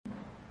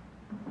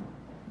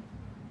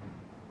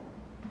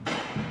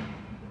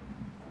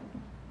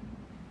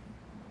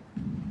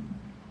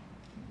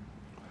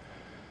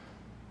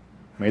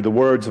May the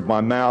words of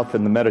my mouth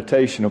and the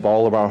meditation of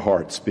all of our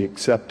hearts be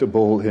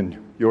acceptable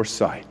in your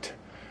sight,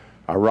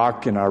 our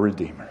rock and our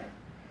Redeemer.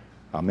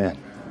 Amen.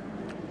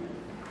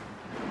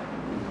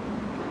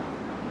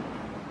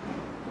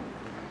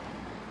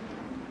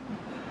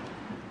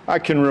 I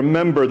can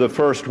remember the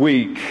first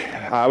week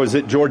I was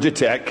at Georgia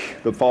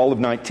Tech, the fall of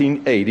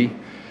 1980.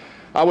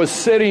 I was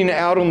sitting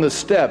out on the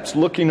steps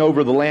looking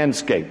over the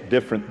landscape,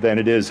 different than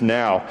it is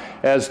now,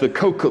 as the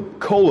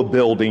Coca-Cola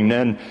building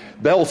and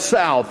Bell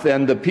South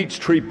and the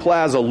Peachtree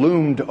Plaza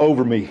loomed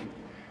over me.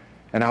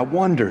 And I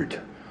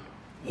wondered,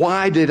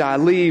 why did I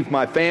leave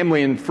my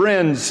family and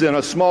friends in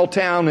a small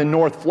town in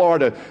North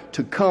Florida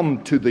to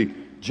come to the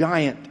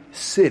giant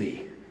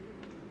city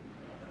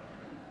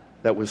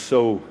that was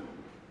so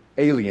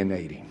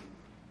alienating?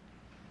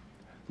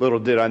 Little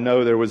did I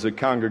know there was a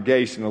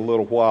congregation a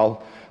little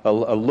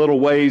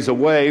ways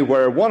away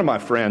where one of my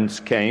friends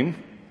came,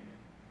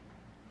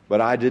 but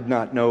I did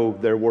not know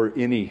there were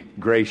any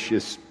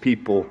gracious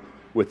people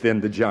within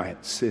the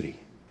giant city.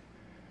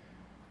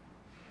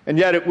 And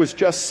yet it was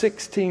just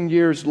 16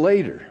 years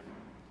later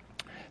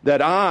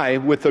that I,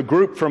 with a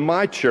group from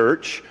my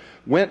church,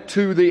 went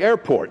to the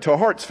airport, to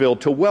Hartsville,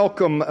 to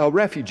welcome a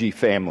refugee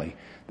family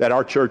that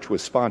our church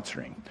was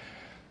sponsoring.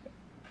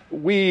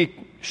 We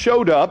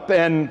showed up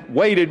and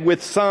waited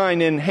with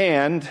sign in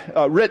hand,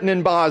 written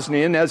in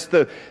Bosnian, as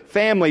the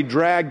family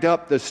dragged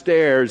up the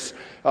stairs,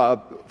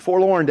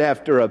 forlorn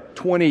after a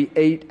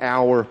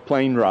 28-hour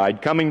plane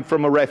ride coming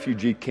from a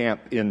refugee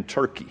camp in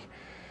Turkey.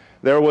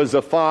 There was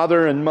a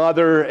father and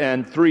mother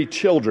and 3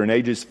 children,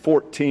 ages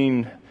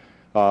 14,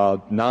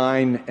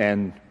 9,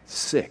 and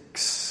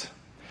 6.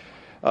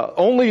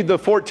 Only the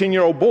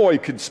 14-year-old boy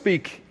could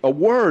speak a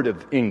word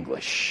of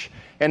English,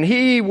 and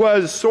he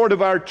was sort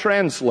of our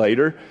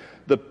translator.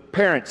 The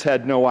parents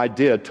had no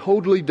idea,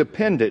 totally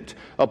dependent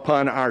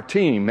upon our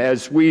team.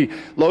 As we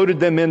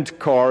loaded them into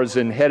cars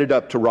and headed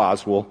up to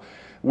Roswell,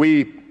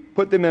 we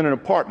put them in an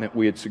apartment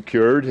we had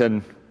secured,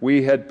 and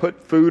we had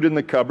put food in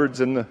the cupboards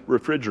in the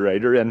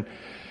refrigerator. And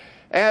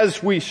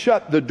as we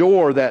shut the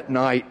door that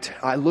night,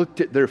 I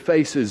looked at their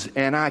faces,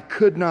 and I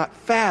could not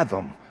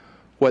fathom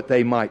what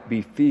they might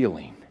be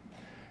feeling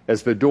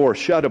as the door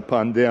shut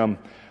upon them,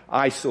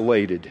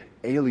 isolated,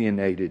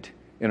 alienated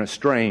in a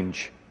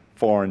strange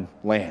foreign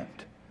land,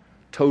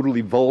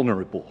 totally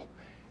vulnerable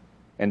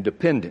and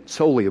dependent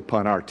solely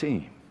upon our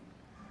team.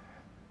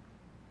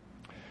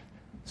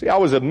 See, I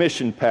was a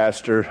mission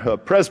pastor, a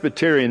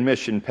Presbyterian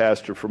mission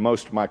pastor for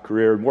most of my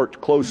career, and worked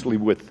closely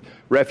with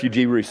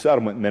refugee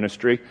resettlement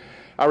ministry.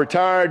 I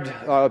retired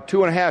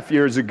 2.5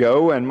 years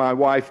ago, and my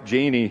wife,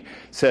 Jeannie,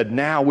 said,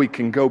 now we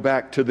can go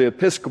back to the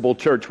Episcopal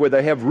Church where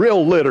they have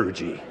real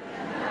liturgy.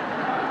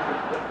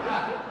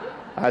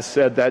 I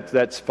said,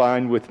 that's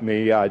fine with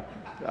me.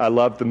 I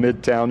love the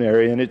Midtown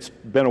area, and it's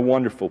been a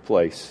wonderful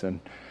place. And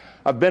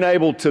I've been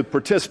able to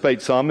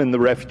participate some in the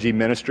refugee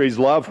ministries,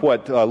 love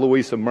what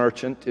Louisa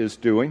Merchant is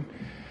doing.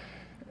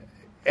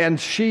 And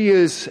she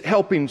is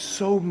helping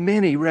so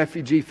many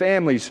refugee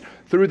families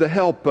through the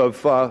help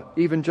of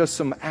even just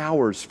some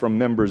hours from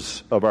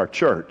members of our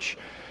church.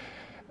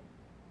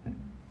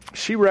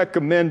 She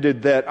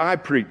recommended that I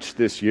preach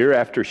this year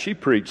after she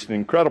preached an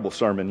incredible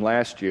sermon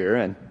last year.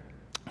 And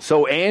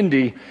so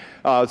Andy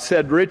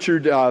said,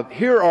 Richard,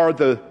 here are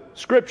the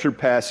scripture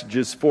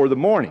passages for the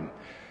morning.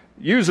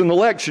 Using the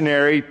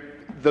lectionary,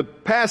 the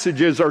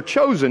passages are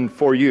chosen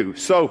for you.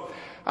 So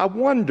I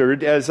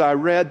wondered as I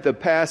read the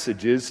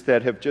passages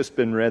that have just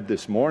been read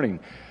this morning,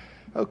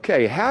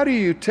 okay, how do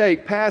you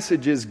take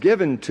passages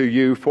given to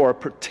you for a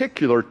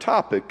particular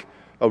topic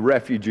of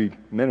refugee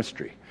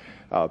ministry?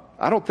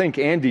 I don't think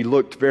Andy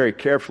looked very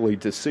carefully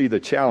to see the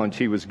challenge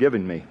he was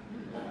giving me.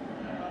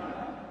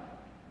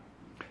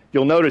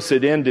 You'll notice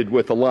it ended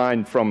with a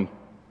line from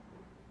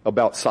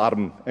about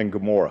Sodom and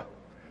Gomorrah.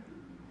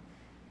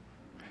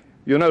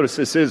 You'll notice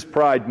this is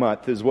Pride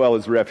Month as well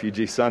as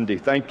Refugee Sunday.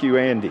 Thank you,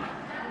 Andy.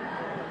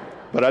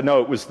 But I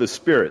know it was the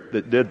Spirit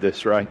that did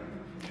this, right?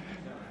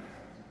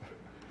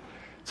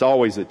 It's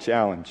always a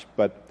challenge.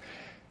 But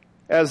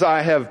as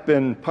I have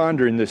been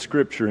pondering this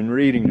scripture and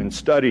reading and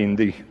studying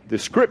the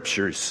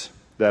scriptures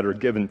that are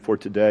given for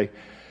today,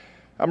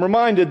 I'm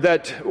reminded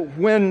that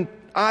when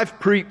I've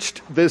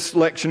preached this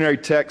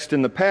lectionary text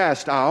in the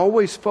past, I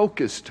always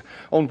focused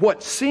on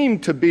what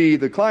seemed to be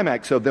the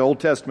climax of the Old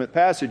Testament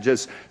passage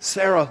as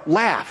Sarah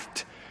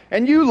laughed,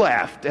 and you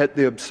laughed at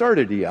the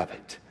absurdity of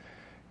it.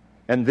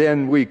 And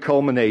then we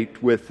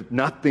culminate with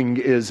nothing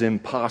is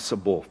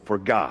impossible for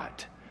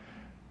God.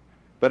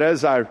 But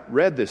as I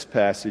read this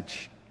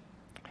passage,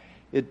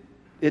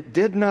 it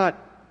did not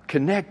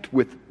connect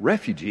with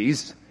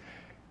refugees,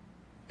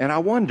 and I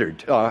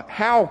wondered,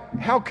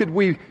 how could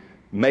we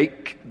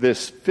make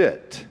this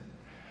fit?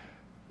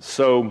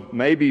 So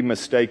maybe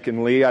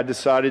mistakenly, I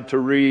decided to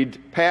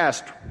read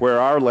past where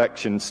our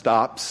lection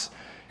stops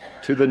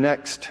to the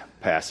next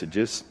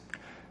passages.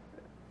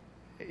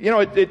 You know,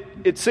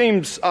 it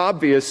seems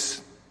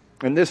obvious,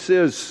 and this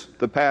is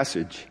the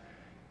passage.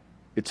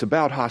 It's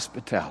about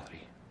hospitality.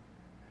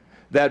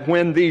 that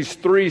when these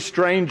three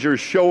strangers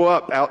show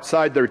up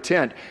outside their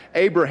tent,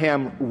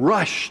 Abraham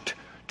rushed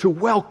to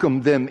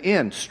welcome them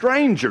in.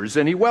 Strangers,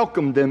 and he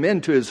welcomed them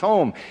into his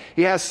home.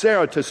 He asked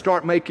Sarah to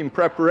start making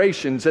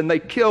preparations, and they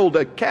killed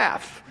a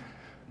calf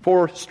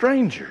for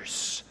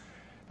strangers.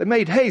 They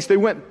made haste. They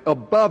went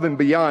above and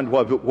beyond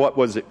what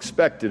was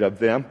expected of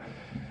them.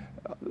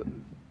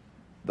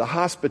 The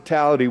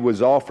hospitality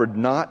was offered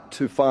not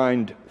to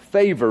find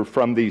favor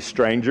from these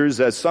strangers,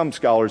 as some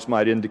scholars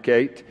might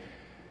indicate.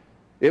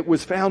 It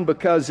was found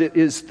because it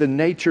is the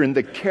nature and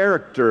the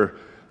character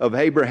of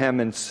Abraham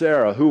and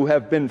Sarah, who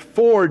have been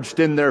forged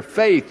in their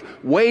faith,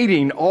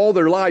 waiting all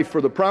their life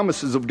for the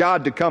promises of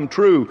God to come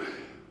true,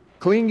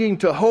 clinging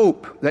to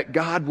hope that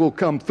God will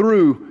come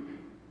through,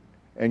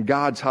 and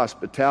God's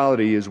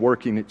hospitality is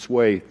working its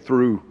way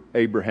through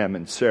Abraham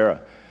and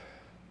Sarah.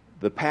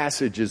 The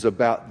passage is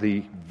about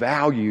the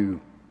value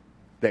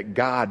that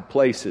God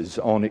places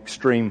on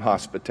extreme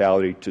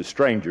hospitality to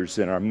strangers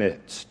in our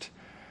midst.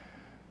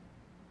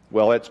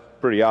 Well, that's a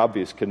pretty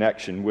obvious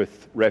connection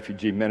with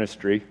refugee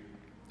ministry.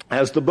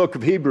 As the book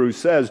of Hebrews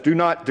says, do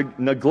not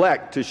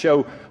neglect to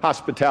show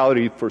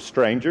hospitality for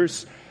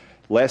strangers,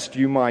 lest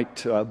you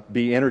might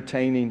be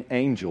entertaining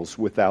angels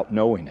without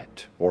knowing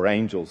it, or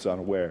angels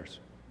unawares.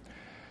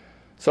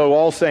 So,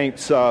 All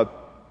Saints,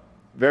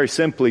 very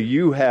simply,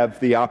 you have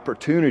the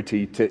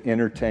opportunity to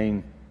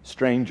entertain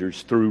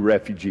strangers through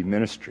refugee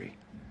ministry.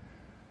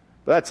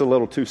 But that's a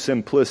little too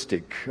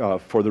simplistic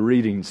for the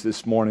readings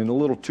this morning, a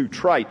little too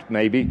trite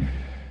maybe,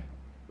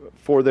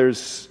 for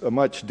there's a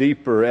much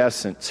deeper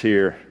essence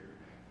here.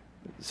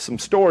 Some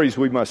stories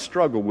we must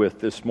struggle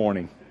with this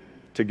morning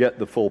to get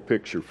the full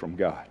picture from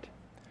God.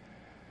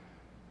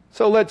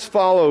 So let's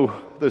follow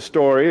the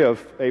story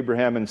of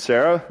Abraham and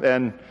Sarah,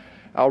 and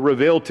I'll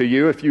reveal to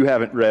you, if you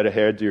haven't read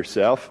ahead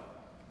yourself,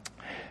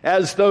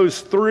 as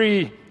those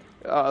three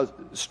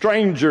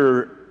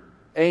stranger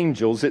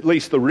angels, at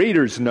least the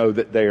readers know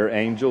that they are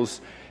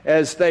angels,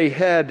 as they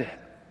head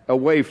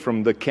away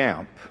from the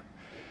camp,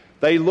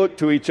 they look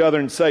to each other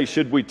and say,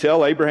 should we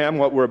tell Abraham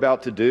what we're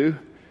about to do?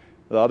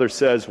 The other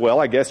says, well,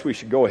 I guess we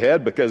should go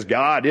ahead because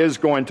God is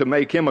going to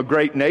make him a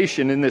great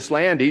nation in this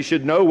land. He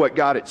should know what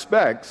God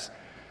expects.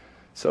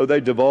 So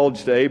they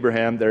divulge to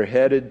Abraham they're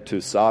headed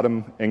to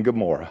Sodom and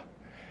Gomorrah.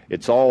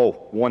 It's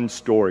all one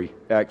story,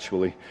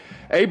 actually.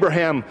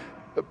 Abraham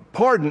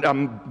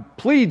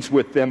pleads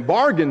with them,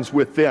 bargains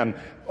with them.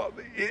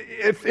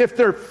 If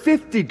there are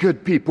 50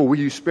 good people, will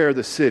you spare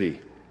the city?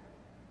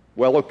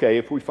 Well, okay,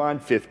 if we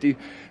find 50.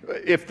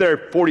 If there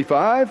are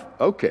 45,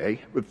 okay.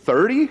 With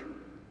 30,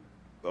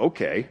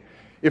 okay.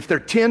 If there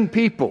are 10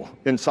 people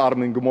in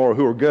Sodom and Gomorrah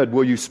who are good,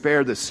 will you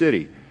spare the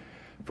city?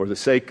 For the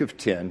sake of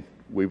 10,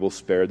 we will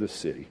spare the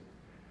city.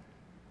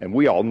 And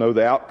we all know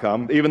the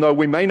outcome. Even though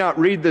we may not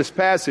read this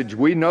passage,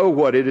 we know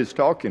what it is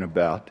talking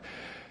about.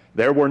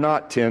 There were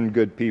not 10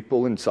 good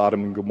people in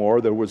Sodom and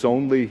Gomorrah. There was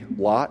only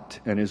Lot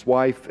and his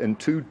wife and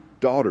 2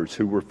 daughters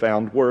who were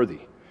found worthy.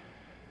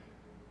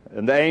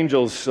 And the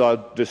angels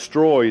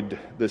destroyed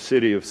the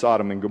city of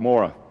Sodom and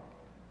Gomorrah.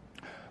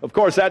 Of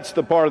course, that's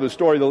the part of the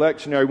story the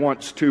lectionary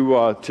wants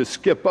to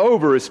skip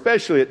over,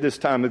 especially at this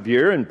time of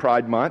year in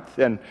Pride Month.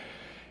 And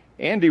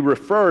Andy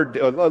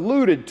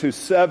alluded to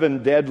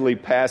 7 deadly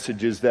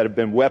passages that have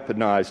been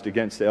weaponized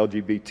against the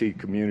LGBT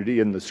community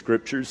in the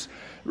Scriptures.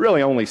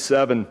 Really only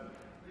 7.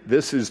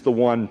 This is the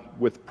one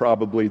with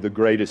probably the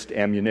greatest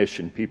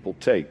ammunition people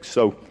take.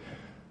 So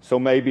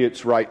maybe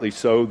it's rightly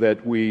so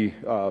that we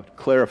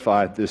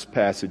clarify this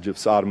passage of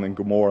Sodom and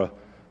Gomorrah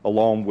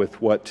along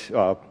with what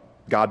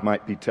God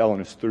might be telling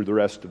us through the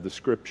rest of the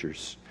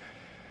Scriptures.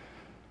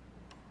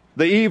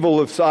 The evil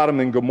of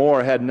Sodom and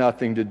Gomorrah had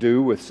nothing to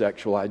do with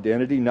sexual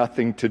identity,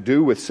 nothing to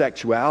do with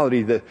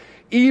sexuality. The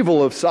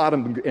evil of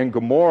Sodom and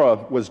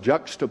Gomorrah was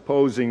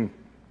juxtaposing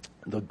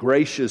the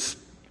gracious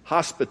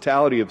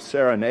hospitality of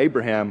Sarah and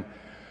Abraham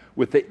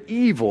with the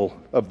evil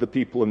of the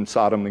people in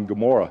Sodom and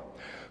Gomorrah,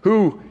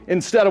 who,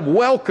 instead of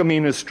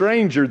welcoming a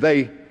stranger,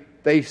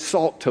 they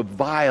sought to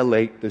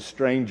violate the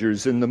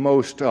strangers in the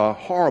most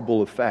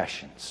horrible of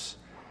fashions.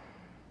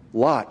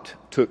 Lot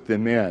took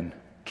them in,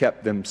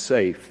 kept them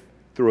safe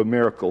through a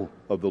miracle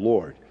of the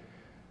Lord.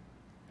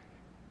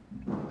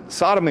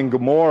 Sodom and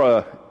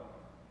Gomorrah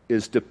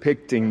is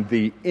depicting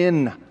the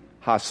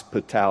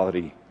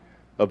inhospitality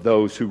of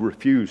those who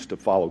refuse to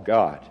follow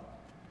God.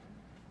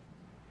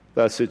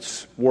 Thus,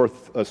 it's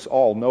worth us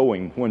all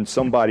knowing when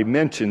somebody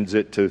mentions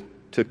it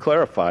to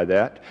clarify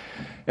that.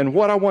 And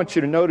what I want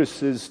you to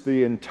notice is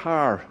the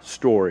entire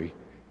story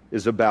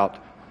is about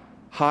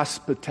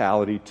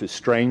hospitality to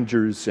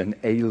strangers and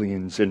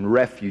aliens and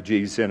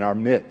refugees in our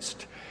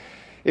midst.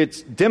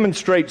 It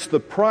demonstrates the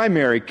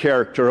primary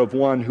character of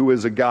one who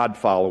is a God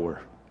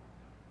follower.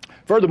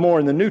 Furthermore,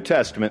 in the New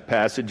Testament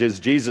passages,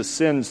 Jesus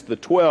sends the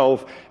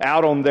 12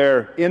 out on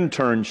their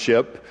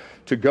internship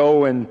to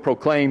go and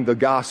proclaim the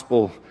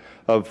gospel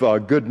of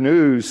good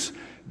news.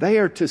 They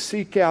are to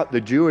seek out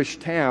the Jewish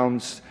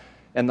towns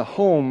and the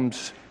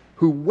homes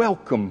who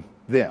welcome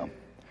them.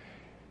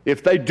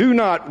 If they do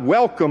not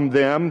welcome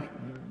them,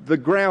 the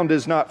ground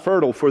is not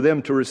fertile for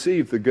them to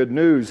receive the good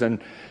news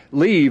and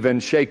leave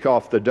and shake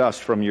off the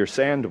dust from your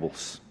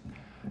sandals.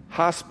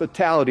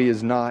 Hospitality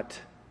is not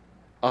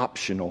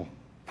optional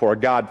for a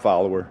God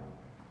follower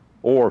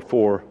or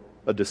for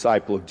a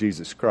disciple of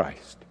Jesus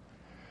Christ.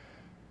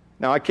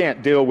 Now, I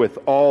can't deal with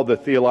all the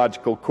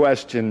theological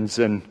questions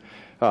and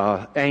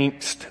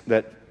angst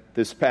that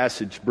this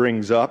passage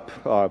brings up,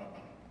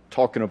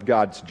 talking of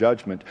God's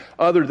judgment,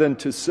 other than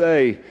to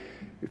say,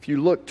 if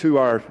you look to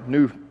our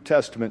New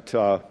Testament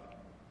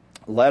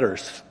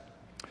letters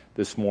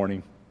this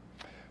morning,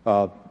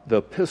 the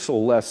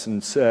epistle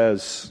lesson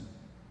says,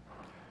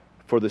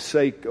 for the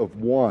sake of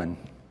one,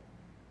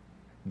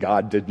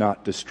 God did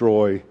not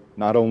destroy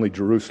not only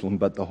Jerusalem,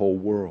 but the whole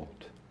world.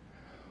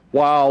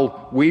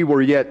 While we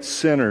were yet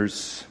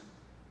sinners,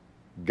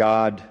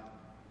 God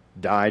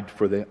died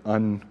for the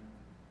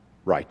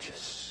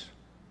unrighteous.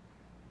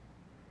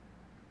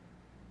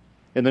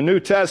 In the New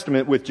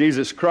Testament with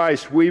Jesus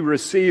Christ, we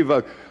receive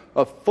a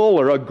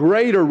fuller, a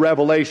greater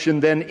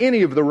revelation than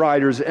any of the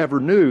writers ever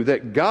knew,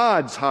 that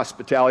God's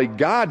hospitality,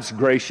 God's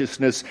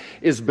graciousness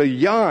is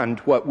beyond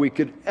what we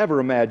could ever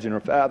imagine or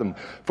fathom.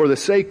 For the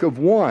sake of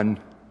one,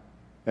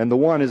 and the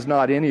one is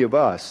not any of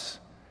us,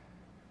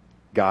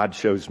 God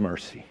shows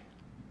mercy.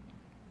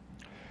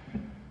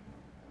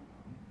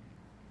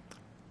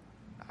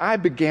 I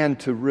began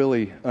to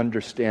really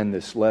understand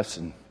this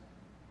lesson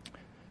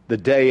the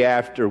day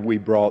after we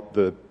brought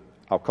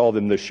I'll call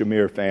them the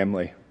Shamir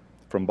family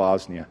from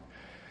Bosnia.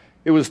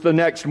 It was the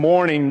next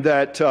morning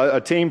that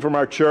a team from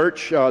our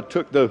church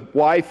took the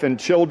wife and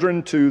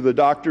children to the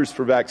doctors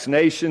for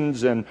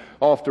vaccinations and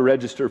off to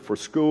register for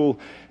school.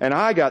 And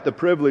I got the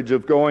privilege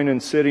of going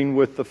and sitting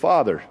with the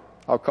father.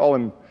 I'll call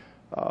him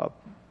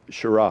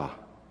Shirah.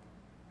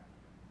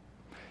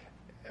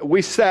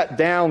 We sat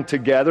down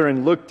together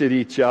and looked at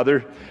each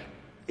other.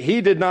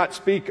 He did not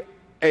speak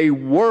a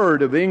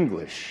word of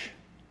English.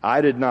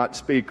 I did not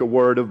speak a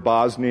word of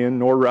Bosnian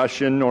nor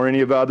Russian nor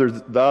any of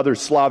the other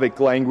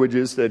Slavic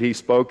languages that he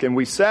spoke. And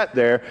we sat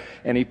there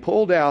and he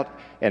pulled out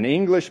an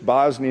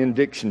English-Bosnian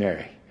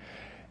dictionary.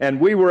 And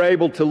we were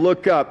able to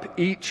look up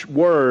each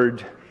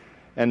word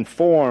and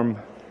form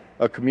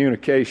a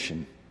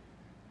communication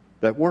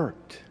that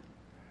worked.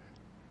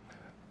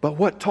 But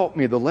what taught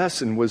me the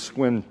lesson was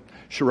when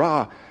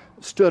Shirah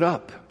stood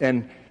up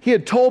and he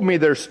had told me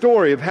their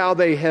story of how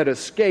they had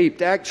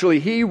escaped. Actually,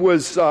 he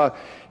was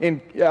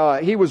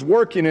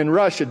working in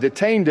Russia,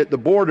 detained at the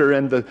border,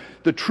 and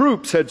the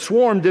troops had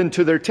swarmed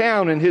into their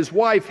town, and his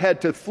wife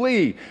had to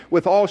flee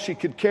with all she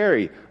could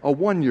carry. A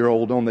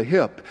 1-year-old on the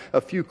hip,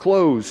 a few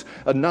clothes,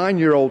 a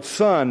 9-year-old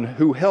son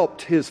who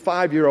helped his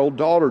 5-year-old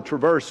daughter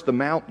traverse the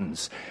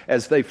mountains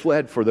as they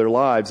fled for their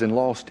lives and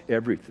lost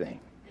everything.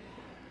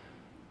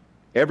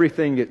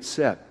 Everything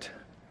except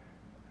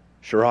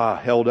Shirah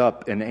held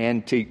up an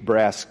antique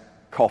brass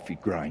coffee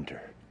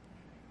grinder.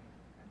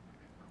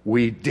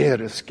 We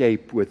did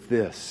escape with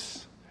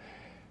this.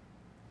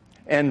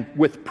 And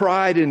with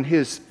pride in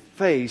his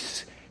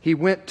face, he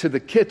went to the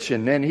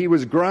kitchen and he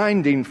was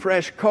grinding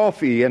fresh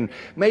coffee and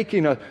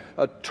making a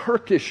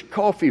Turkish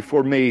coffee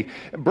for me.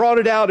 Brought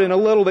it out in a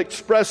little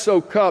espresso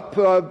cup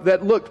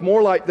that looked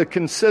more like the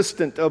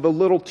consistent of a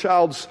little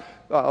child's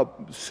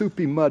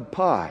soupy mud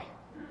pie.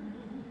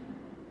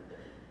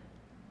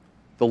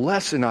 The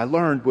lesson I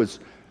learned was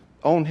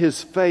on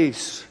his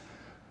face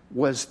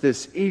was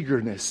this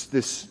eagerness,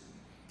 this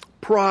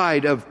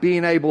pride of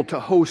being able to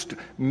host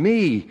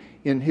me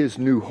in his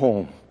new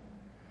home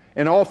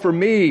and offer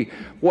me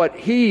what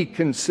he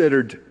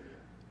considered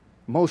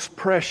most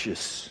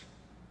precious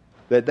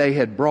that they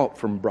had brought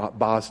from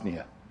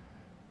Bosnia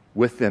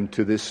with them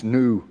to this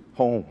new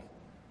home,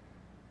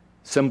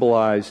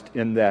 symbolized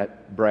in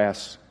that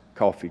brass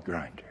coffee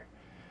grinder.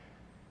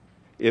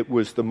 It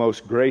was the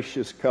most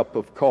gracious cup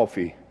of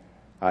coffee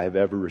I have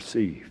ever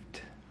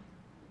received.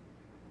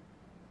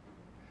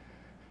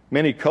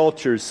 Many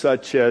cultures,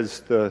 such as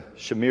the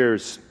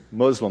Shamir's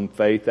Muslim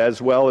faith,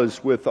 as well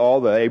as with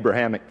all the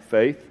Abrahamic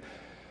faith,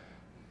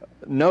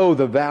 know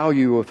the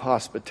value of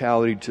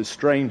hospitality to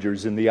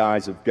strangers in the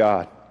eyes of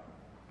God.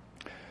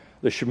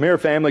 The Shamir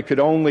family could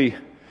only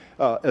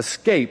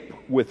escape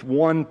with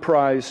one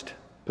prized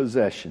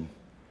possession,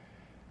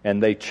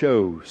 and they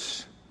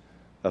chose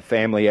a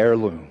family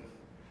heirloom,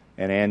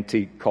 an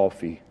antique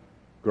coffee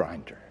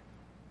grinder.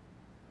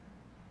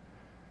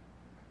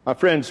 My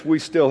friends, we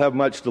still have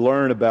much to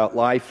learn about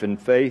life and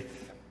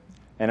faith,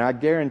 and I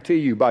guarantee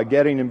you by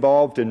getting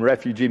involved in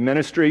refugee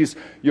ministries,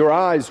 your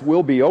eyes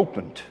will be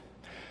opened.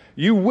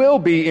 You will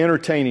be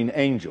entertaining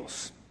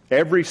angels.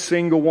 Every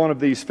single one of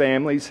these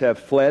families have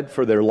fled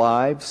for their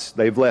lives.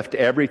 They've left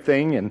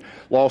everything and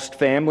lost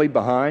family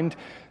behind.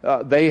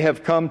 They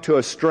have come to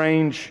a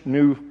strange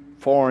new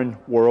foreign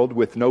world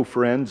with no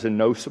friends and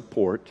no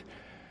support.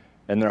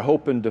 And they're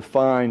hoping to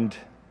find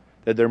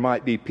that there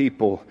might be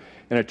people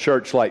in a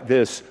church like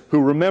this who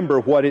remember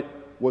what it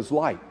was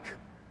like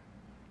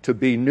to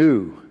be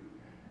new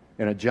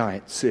in a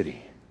giant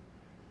city,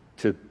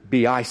 to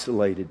be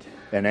isolated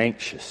and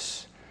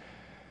anxious.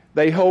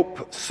 They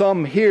hope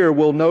some here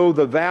will know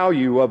the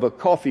value of a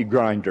coffee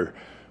grinder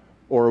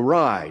or a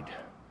ride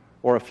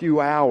or a few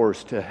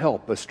hours to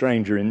help a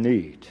stranger in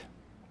need.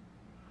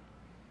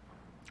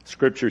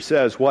 Scripture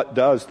says, what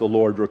does the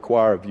Lord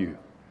require of you?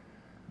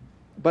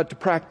 But to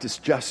practice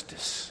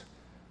justice,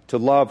 to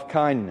love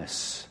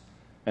kindness,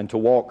 and to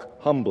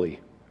walk humbly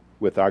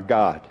with our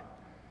God.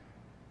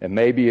 And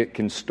maybe it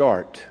can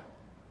start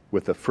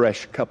with a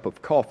fresh cup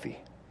of coffee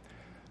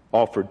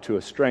offered to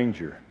a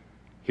stranger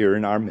here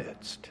in our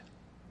midst.